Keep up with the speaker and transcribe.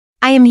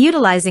I am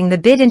utilizing the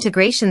Bid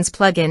Integrations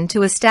plugin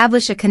to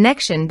establish a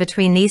connection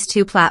between these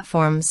two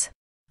platforms.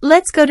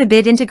 Let's go to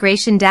Bid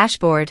Integration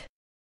Dashboard.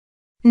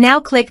 Now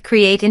click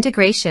Create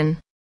Integration.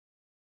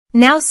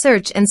 Now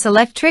search and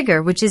select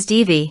Trigger, which is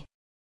Divi.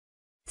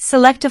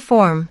 Select a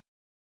form.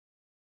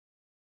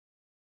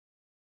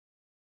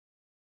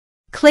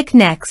 Click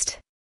Next.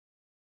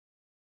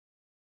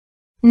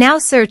 Now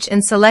search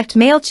and select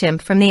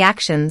Mailchimp from the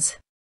actions.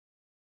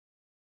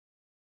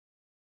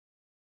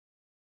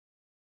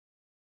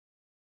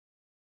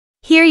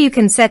 Here you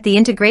can set the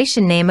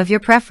integration name of your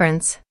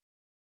preference.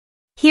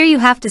 Here you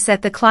have to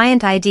set the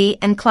client ID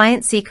and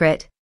client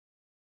secret.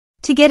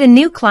 To get a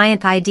new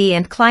client ID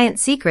and client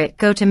secret,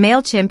 go to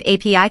Mailchimp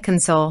API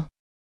console.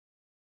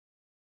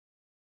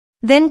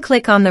 Then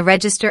click on the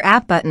Register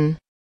App button.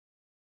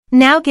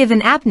 Now give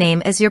an app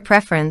name as your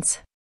preference.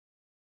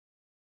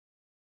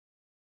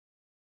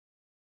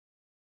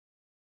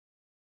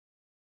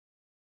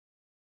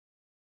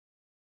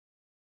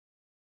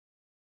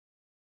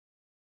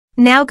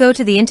 Now go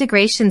to the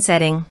integration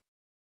setting.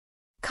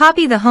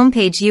 Copy the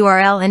homepage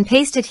URL and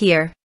paste it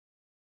here.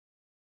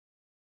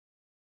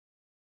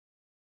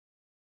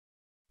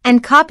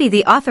 And copy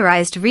the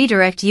authorized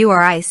redirect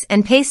URIs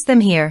and paste them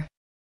here.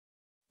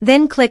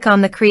 Then click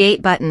on the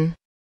Create button.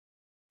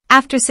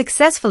 After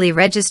successfully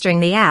registering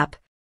the app,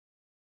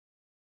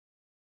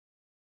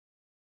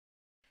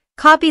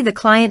 copy the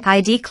client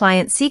ID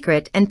client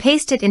secret and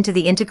paste it into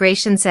the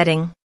integration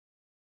setting.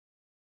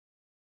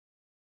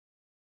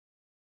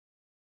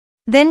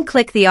 Then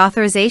click the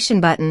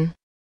Authorization button.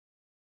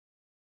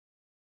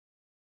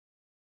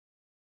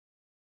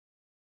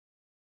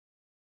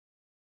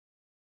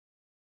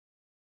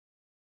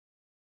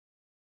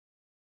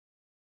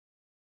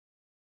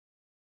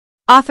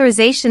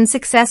 Authorization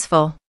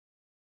successful.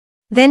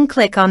 Then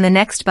click on the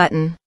Next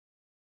button.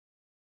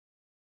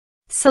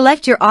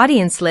 Select your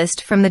audience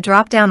list from the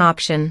drop-down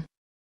option.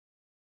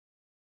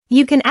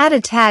 You can add a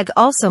tag,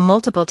 also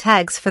multiple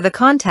tags for the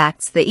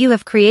contacts that you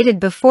have created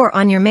before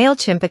on your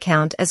Mailchimp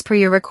account as per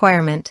your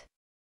requirement.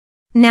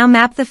 Now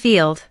map the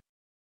field.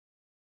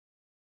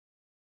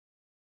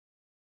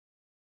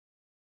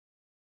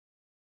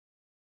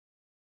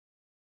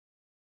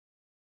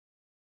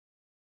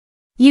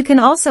 You can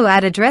also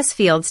add address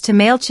fields to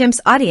Mailchimp's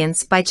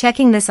audience by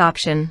checking this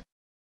option.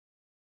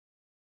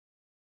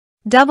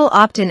 Double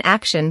opt-in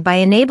action. By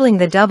enabling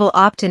the double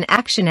opt-in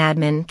action,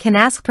 admin can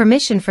ask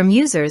permission from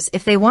users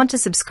if they want to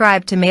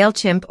subscribe to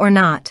Mailchimp or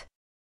not.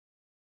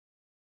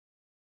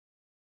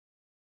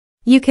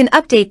 You can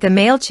update the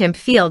Mailchimp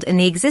field in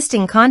the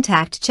existing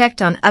contact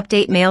checked on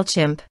Update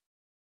Mailchimp.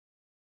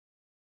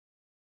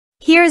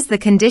 Here is the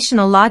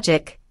conditional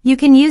logic. You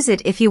can use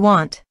it if you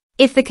want.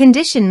 If the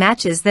condition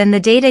matches, then the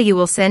data you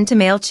will send to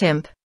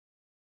Mailchimp.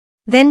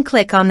 Then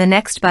click on the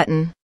Next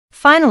button.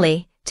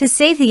 Finally, to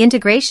save the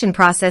integration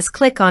process,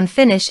 click on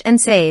Finish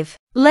and Save.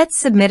 Let's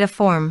submit a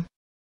form.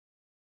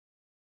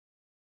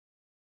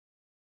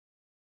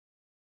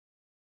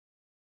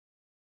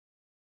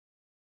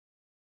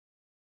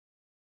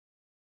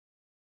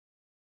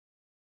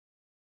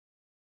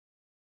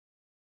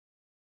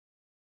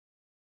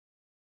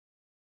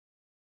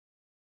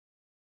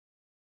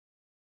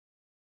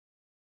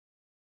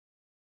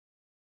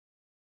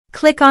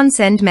 Click on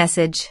Send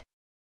Message.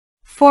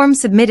 Form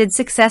submitted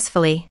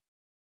successfully.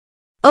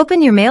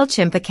 Open your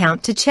Mailchimp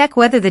account to check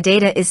whether the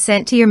data is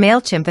sent to your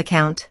Mailchimp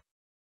account.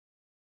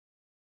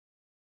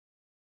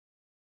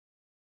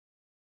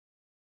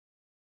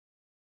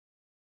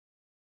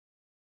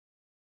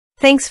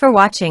 Thanks for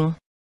watching.